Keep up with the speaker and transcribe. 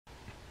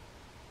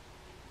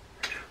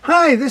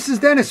Hi, this is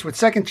Dennis with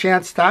Second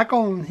Chance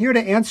Tackle. I'm here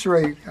to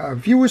answer a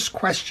viewer's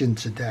question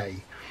today.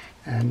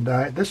 And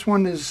this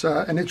one is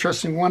an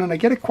interesting one, and I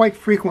get it quite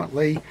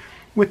frequently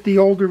with the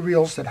older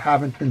reels that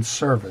haven't been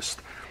serviced.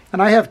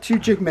 And I have two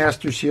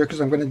Jigmasters here because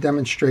I'm going to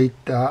demonstrate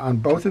on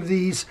both of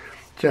these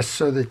just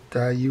so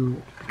that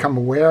you become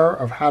aware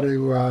of how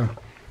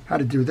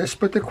to do this.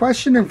 But the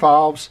question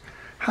involves,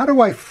 how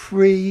do I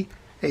free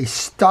a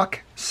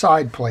stuck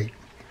side plate?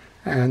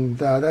 And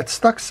that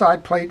stuck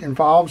side plate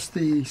involves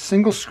the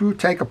single screw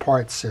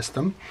take-apart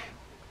system.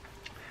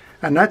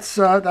 And that's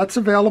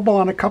available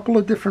on a couple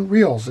of different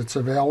reels. It's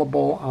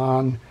available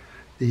on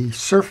the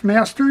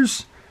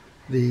SurfMasters,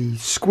 the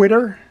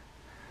Squidder,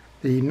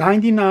 the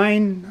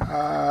 99,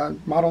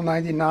 Model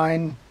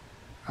 99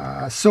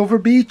 Silver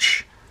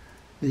Beach,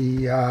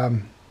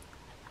 the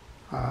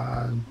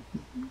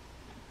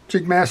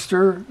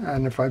Jigmaster,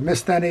 and if I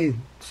missed any,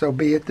 so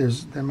be it.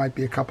 There might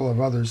be a couple of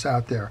others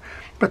out there.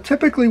 But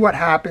typically what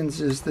happens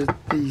is that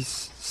these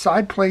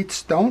side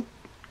plates don't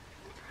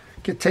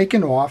get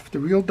taken off, the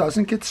reel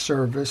doesn't get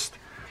serviced,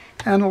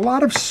 and a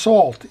lot of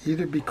salt,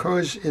 either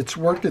because it's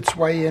worked its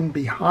way in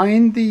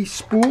behind the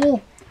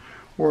spool,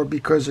 or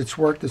because it's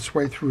worked its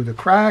way through the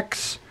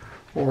cracks,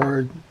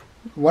 or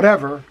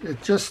whatever,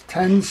 it just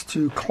tends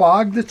to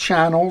clog the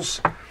channels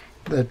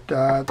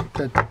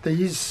that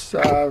these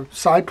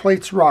side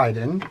plates ride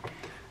in.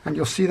 And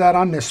you'll see that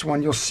on this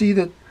one. You'll see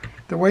that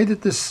the way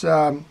that this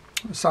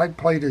side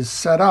plate is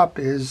set up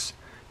is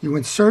you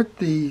insert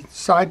the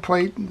side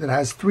plate that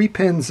has 3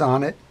 pins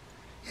on it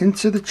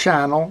into the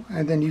channel,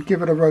 and then you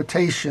give it a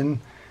rotation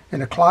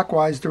in a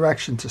clockwise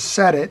direction to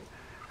set it,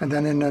 and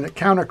then in a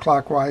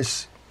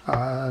counterclockwise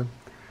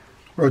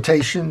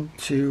rotation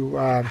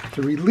to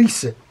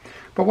release it.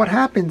 But what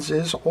happens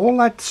is all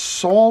that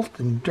salt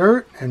and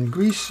dirt and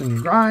grease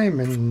and grime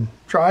and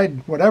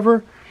dried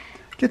whatever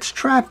gets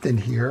trapped in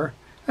here,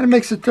 and it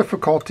makes it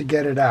difficult to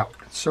get it out.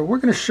 So we're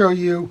going to show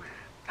you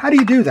how do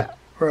you do that,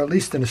 or at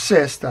least an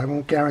assist. I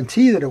won't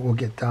guarantee that it will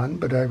get done,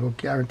 but I will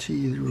guarantee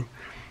you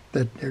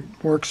that it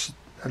works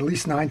at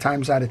least 9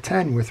 times out of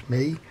 10 with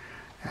me.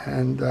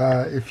 And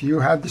if you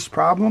have this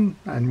problem,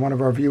 and one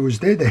of our viewers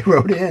did, they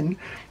wrote in,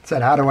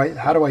 said, how do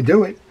I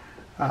do it?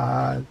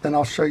 Then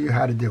I'll show you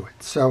how to do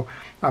it. So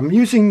I'm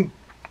using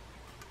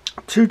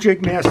 2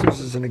 Jigmasters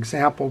as an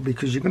example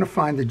because you're going to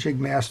find the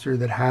Jigmaster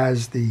that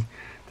has the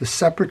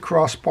separate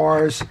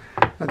crossbars,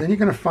 and then you're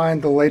going to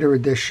find the later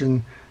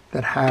edition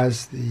that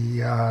has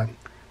the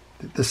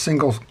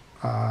single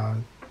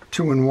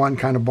 2-in-1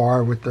 kind of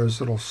bar with those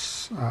little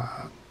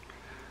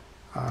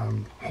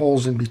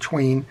holes in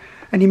between.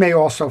 And you may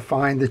also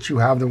find that you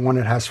have the one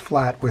that has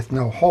flat with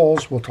no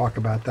holes. We'll talk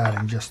about that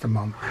in just a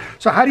moment.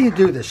 So how do you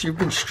do this? You've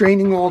been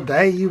straining all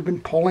day. You've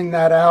been pulling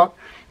that out.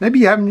 Maybe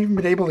you haven't even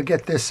been able to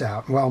get this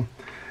out. Well,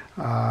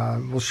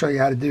 we'll show you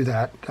how to do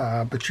that.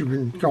 But you've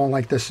been going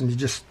like this, and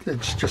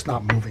it's just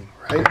not moving,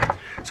 right?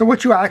 So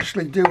what you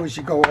actually do is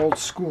you go old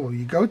school.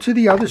 You go to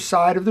the other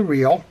side of the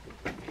reel,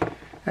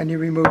 and you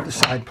remove the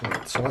side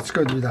plate. So let's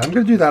go do that. I'm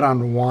going to do that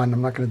on one.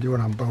 I'm not going to do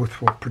it on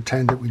both. We'll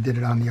pretend that we did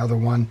it on the other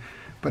one.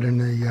 But in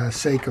the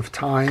sake of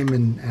time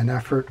and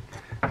effort,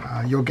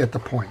 you'll get the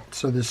point.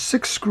 So there's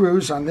 6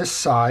 screws on this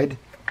side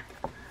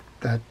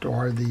that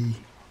are the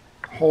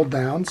hold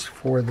downs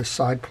for the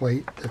side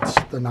plate.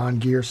 That's the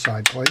non-gear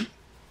side plate.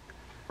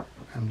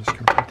 I'm just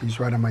going to put these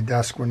right on my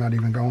desk. We're not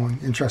even going.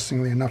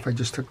 Interestingly enough, I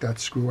just took that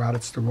screw out.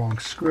 It's the wrong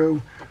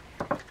screw.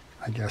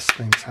 I guess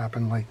things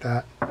happen like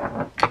that.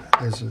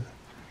 I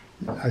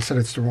said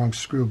it's the wrong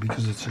screw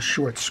because it's a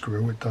short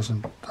screw. It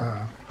doesn't,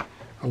 a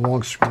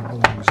long screw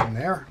belongs in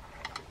there.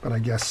 But I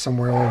guess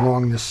somewhere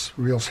along this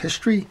reel's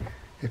history,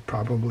 it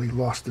probably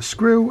lost the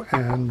screw,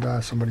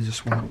 and somebody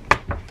just went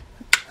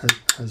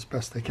as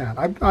best they can.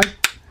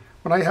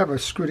 When I have a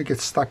screw that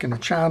gets stuck in a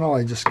channel,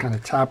 I just kind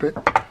of tap it.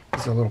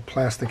 It's a little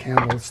plastic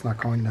handle. It's not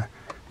going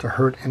to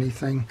hurt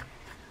anything.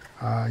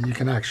 You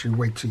can actually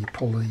wait till you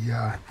pull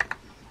the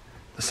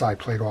side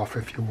plate off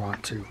if you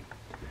want to.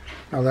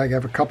 Now I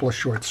have a couple of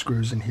short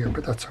screws in here,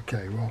 but that's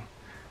okay. Well,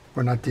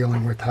 we're not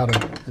dealing with how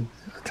to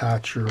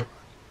attach or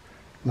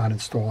not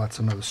install. That's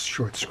another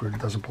short screw that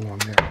doesn't belong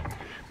there.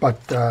 But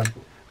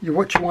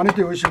what you want to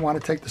do is you want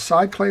to take the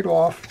side plate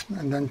off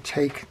and then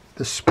take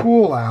the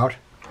spool out,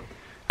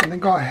 and then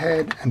go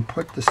ahead and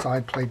put the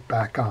side plate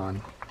back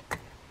on.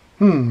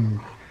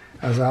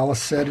 As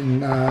Alice said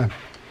in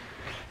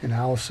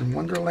Alice in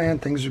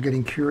Wonderland, things are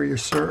getting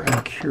curiouser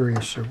and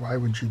curiouser. Why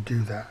would you do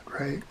that,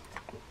 right?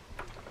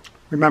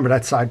 Remember,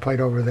 that side plate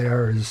over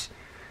there is,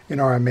 in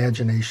our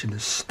imagination,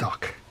 is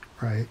stuck,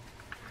 right?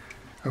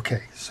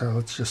 Okay, so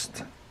let's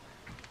just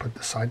put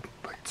the side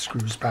plate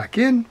screws back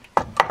in.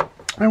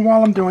 And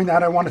while I'm doing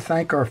that, I want to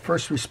thank our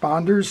first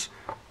responders,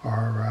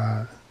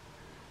 our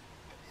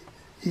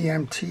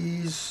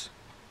EMTs,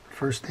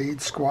 first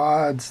aid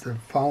squads, the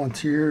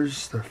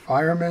volunteers, the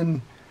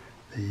firemen,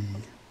 the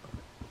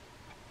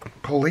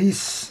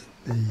police,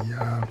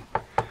 the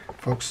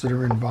folks that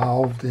are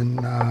involved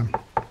in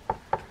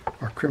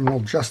our criminal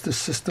justice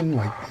system,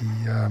 like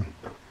the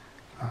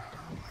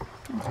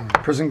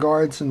prison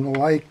guards and the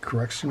like,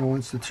 correctional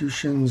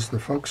institutions, the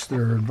folks that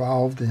are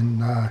involved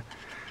in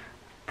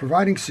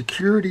providing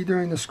security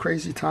during this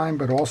crazy time,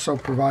 but also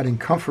providing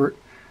comfort,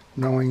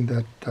 knowing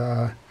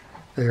that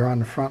they are on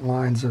the front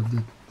lines of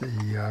the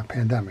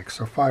pandemic.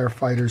 So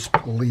firefighters,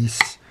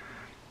 police,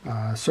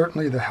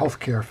 certainly the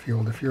healthcare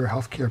field. If you're a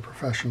healthcare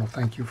professional,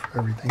 thank you for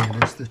everything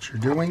it is that you're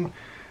doing.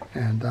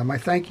 And my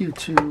thank you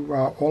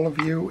to all of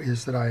you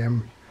is that I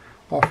am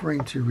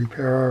offering to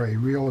repair a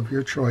reel of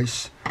your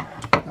choice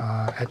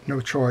at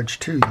no charge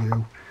to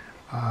you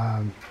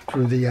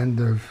through the end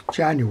of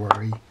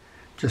January.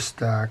 Just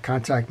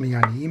contact me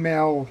on the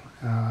email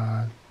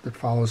that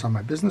follows on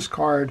my business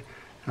card,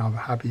 and I'll be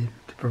happy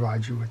to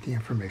provide you with the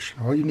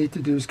information. All you need to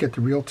do is get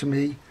the reel to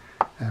me,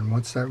 and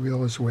once that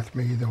reel is with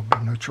me, there'll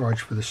be no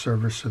charge for the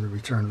service or the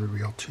return of the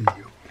reel to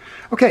you.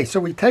 Okay, so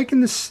we've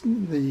taken the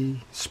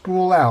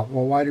spool out.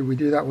 Well, why did we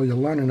do that? Well,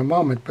 you'll learn in a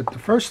moment, but the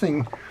first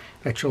thing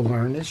that you'll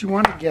learn is you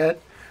want to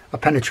get a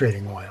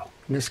penetrating oil.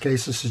 In this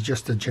case, this is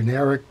just a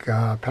generic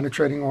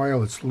penetrating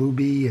oil. It's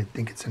Luby. I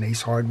think it's an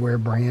Ace Hardware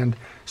brand,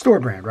 store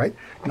brand, right?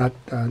 Not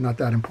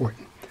that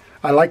important.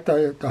 I like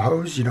the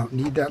hose. You don't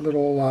need that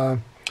little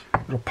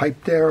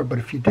pipe there, but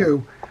if you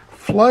do,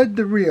 flood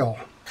the reel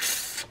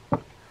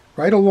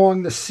right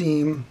along the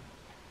seam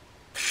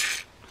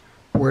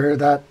where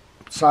that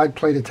side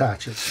plate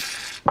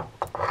attaches,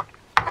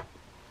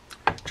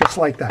 just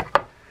like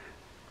that,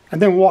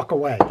 and then walk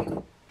away.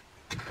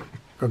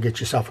 Go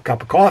get yourself a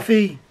cup of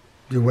coffee,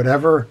 do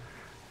whatever,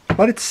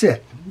 let it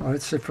sit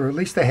for at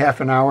least a half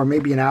an hour,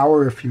 maybe an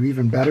hour if you're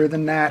even better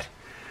than that,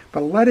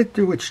 but let it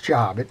do its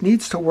job. It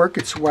needs to work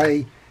its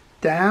way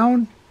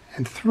down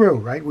and through,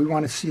 right? We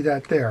want to see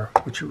that there,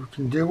 which you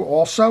can do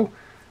also.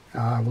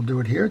 We'll do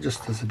it here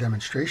just as a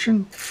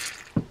demonstration.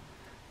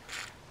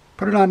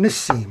 Put it on this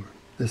seam,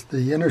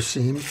 the inner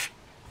seam,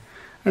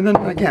 and then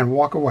again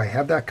walk away.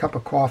 Have that cup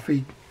of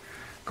coffee.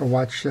 Go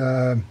watch,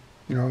 an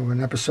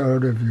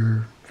episode of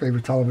your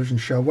favorite television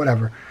show,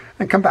 whatever,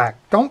 and come back.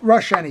 Don't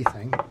rush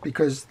anything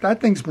because that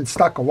thing's been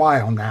stuck a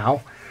while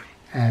now,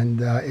 and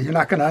you're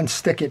not going to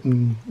unstick it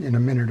in a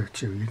minute or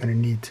two. You're going to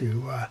need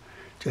to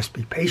just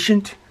be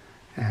patient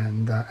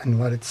and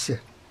let it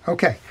sit.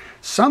 Okay,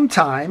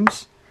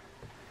 sometimes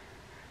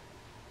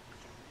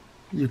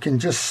you can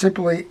just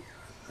simply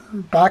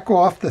back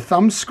off the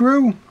thumb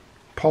screw,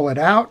 pull it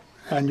out,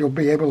 and you'll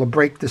be able to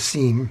break the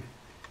seam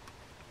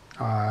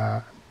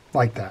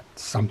like that.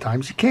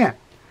 Sometimes you can't.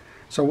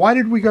 So why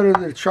did we go to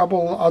the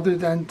trouble other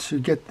than to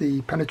get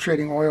the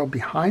penetrating oil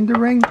behind the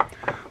ring?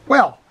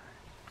 Well,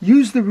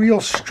 use the real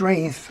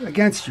strength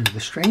against you. The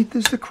strength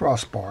is the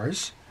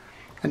crossbars.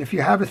 And if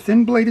you have a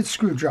thin-bladed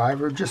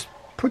screwdriver, just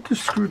put the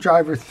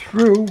screwdriver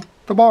through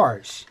the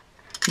bars.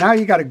 Now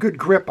you got a good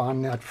grip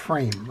on that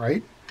frame,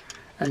 right?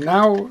 And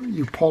now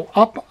you pull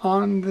up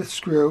on the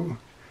screw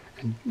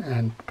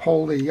and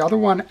pull the other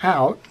one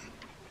out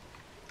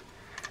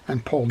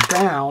and pull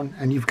down,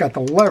 and you've got the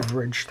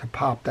leverage to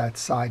pop that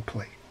side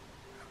plate.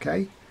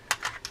 Okay?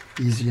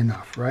 Easy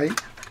enough, right?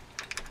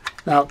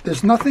 Now,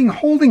 there's nothing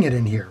holding it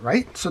in here,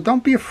 right? So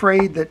don't be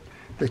afraid that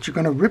you're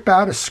going to rip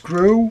out a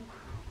screw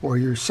or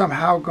you're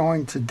somehow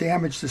going to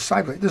damage the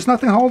side plate. There's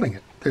nothing holding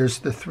it. There's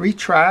the 3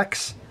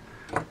 tracks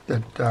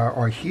that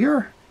are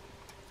here.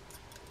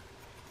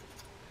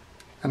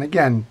 And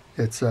again,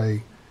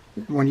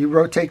 when you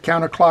rotate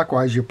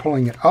counterclockwise, you're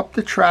pulling it up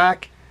the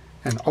track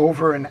and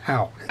over and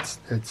out.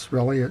 It's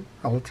really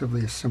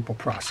relatively a simple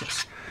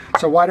process.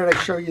 So why did I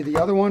show you the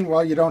other one?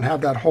 Well, you don't have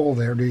that hole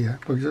there, do you?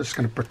 We're just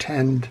going to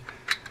pretend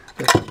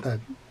that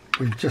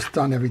we've just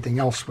done everything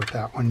else with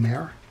that one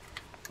there.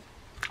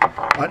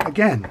 But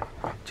again,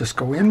 just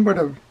go in with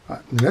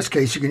in this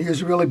case, you can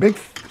use a really big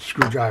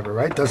screwdriver,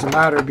 right? Doesn't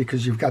matter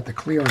because you've got the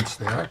clearance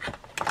there.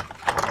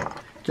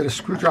 Get a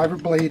screwdriver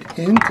blade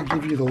in to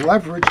give you the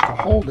leverage to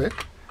hold it,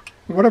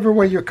 whatever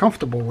way you're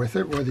comfortable with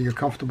it, whether you're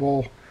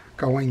comfortable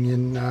going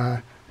in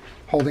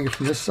holding it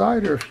from this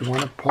side, or if you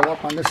want to pull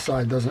up on this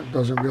side,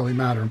 doesn't really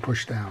matter, and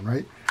push down,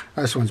 right?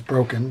 This one's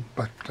broken,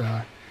 but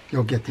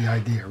you'll get the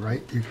idea,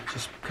 right? You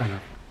just kind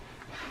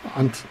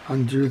of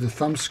undo the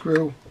thumb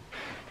screw,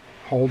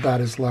 hold that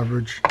as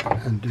leverage,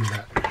 and do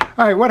that.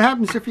 All right, what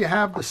happens if you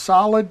have the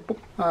solid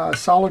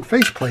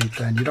faceplate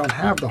then? You don't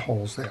have the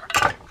holes there.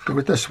 Do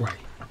it this way.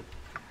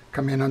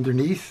 Come in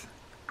underneath,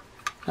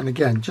 and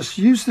again, just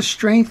use the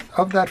strength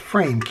of that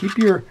frame. Keep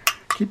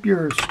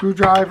your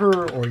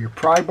screwdriver or your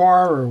pry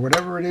bar or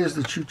whatever it is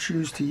that you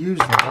choose to use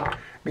there. I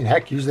mean,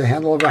 heck, use the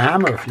handle of a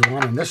hammer if you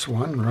want on this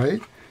one,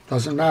 right?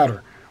 Doesn't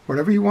matter.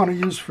 Whatever you want to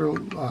use for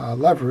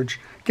leverage,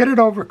 get it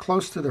over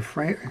close to the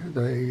frame,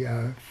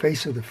 the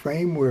face of the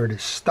frame where it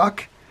is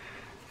stuck.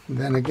 And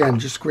then again,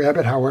 just grab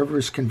it however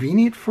is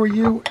convenient for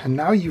you, and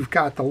now you've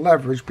got the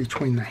leverage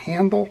between the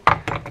handle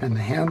and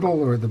the handle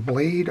or the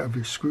blade of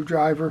your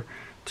screwdriver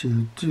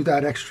to do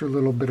that extra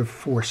little bit of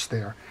force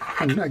there.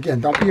 And again,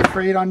 don't be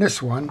afraid on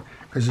this one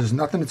because there's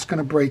nothing that's going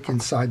to break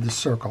inside the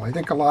circle. I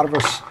think a lot of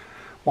us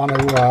want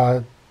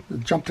to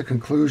jump to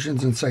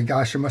conclusions and say,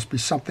 gosh, there must be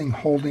something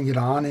holding it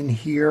on in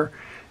here,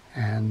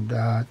 and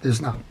there's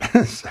not.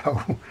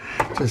 So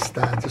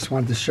Just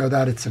wanted to show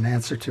that it's an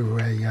answer to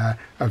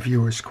a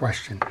viewer's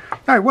question. All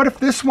right, what if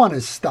this one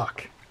is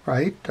stuck,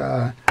 right?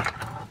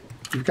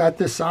 You've got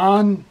this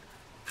on,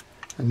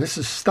 and this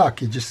is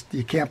stuck.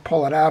 You can't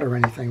pull it out or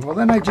anything. Well,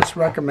 then I just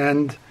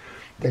recommend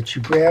that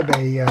you grab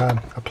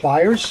a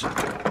pliers.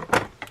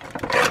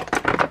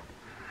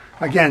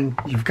 Again,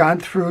 you've gone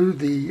through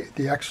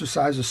the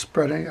exercise of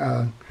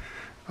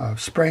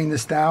spraying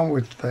this down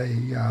with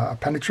a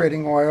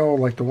penetrating oil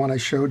like the one I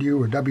showed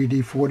you, or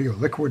WD-40 or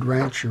liquid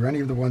wrench or any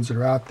of the ones that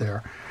are out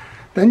there.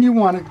 Then you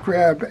want to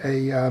grab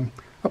a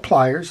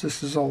pliers.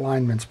 This is a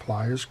lineman's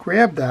pliers.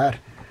 Grab that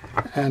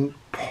and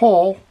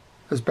pull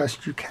as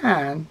best you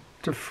can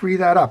to free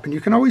that up. And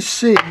you can always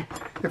see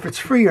if it's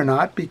free or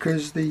not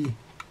because the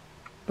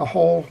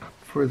hole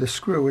for the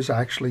screw is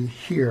actually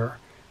here.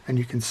 And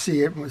you can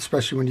see it,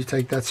 especially when you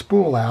take that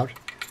spool out.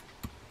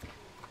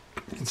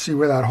 You can see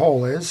where that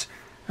hole is.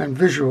 And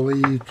visually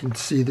you can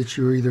see that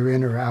you're either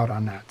in or out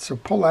on that. So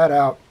pull that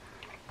out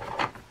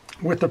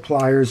with the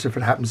pliers if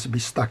it happens to be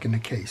stuck in the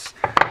case.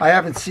 I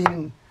haven't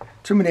seen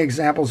too many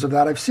examples of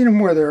that. I've seen them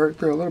where they're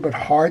a little bit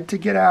hard to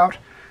get out,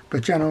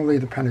 but generally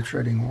the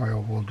penetrating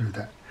oil will do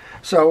that.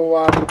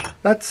 So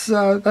that's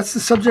the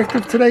subject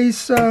of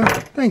today's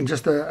thing.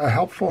 Just a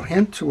helpful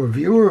hint to a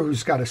viewer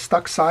who's got a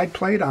stuck side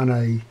plate on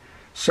a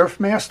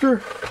SurfMaster,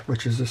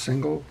 which is a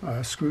single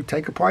screw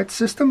take-apart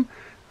system.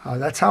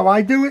 That's how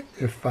I do it.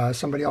 If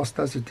somebody else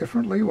does it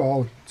differently, well,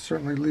 I'll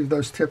certainly leave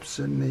those tips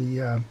in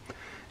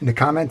the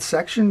comments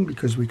section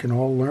because we can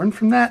all learn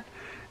from that.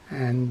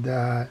 And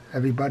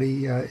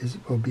everybody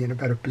will be in a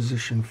better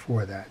position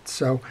for that.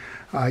 So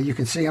you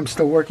can see I'm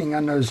still working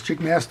on those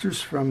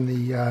Jigmasters from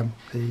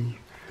the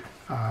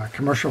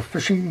commercial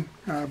fishing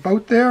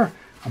boat there.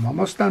 I'm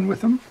almost done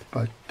with them,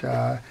 but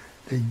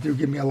they do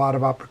give me a lot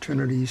of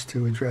opportunities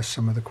to address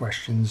some of the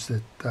questions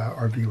that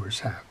our viewers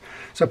have.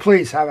 So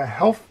please have a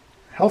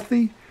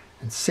healthy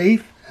and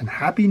safe and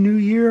happy new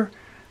year.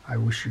 I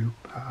wish you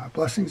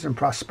blessings and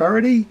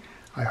prosperity.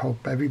 I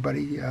hope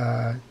everybody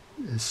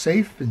is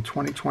safe in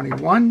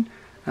 2021,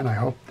 and I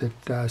hope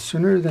that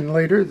sooner than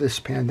later this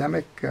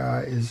pandemic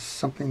is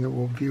something that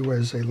we'll view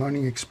as a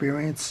learning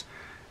experience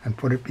and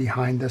put it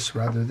behind us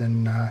rather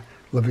than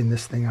living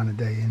this thing on a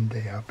day-in,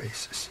 day-out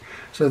basis.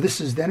 So this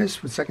is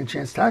Dennis with Second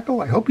Chance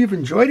Tackle. I hope you've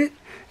enjoyed it.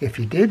 If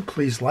you did,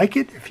 please like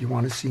it. If you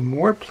want to see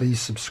more,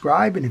 please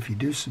subscribe, and if you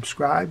do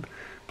subscribe,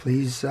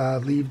 please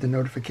leave the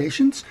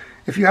notifications.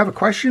 If you have a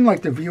question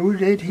like the viewer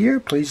did here,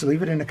 please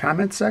leave it in the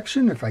comment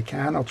section. If I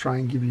can, I'll try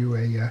and give you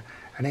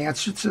an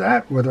answer to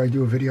that. Whether I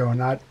do a video or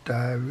not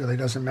really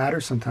doesn't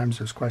matter. Sometimes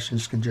those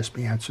questions can just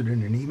be answered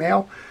in an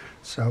email.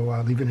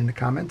 So leave it in the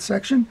comment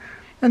section.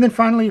 And then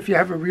finally, if you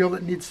have a reel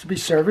that needs to be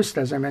serviced,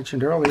 as I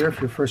mentioned earlier, if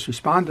you're a first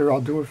responder,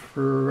 I'll do it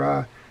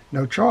for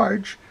no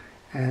charge.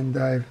 And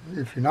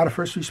if you're not a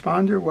first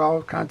responder,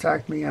 well,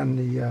 contact me on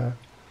the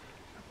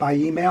by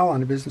email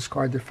on the business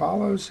card that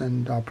follows,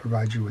 and I'll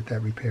provide you with that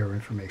repair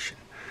information.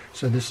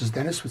 So this is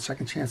Dennis with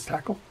Second Chance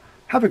Tackle.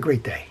 Have a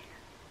great day.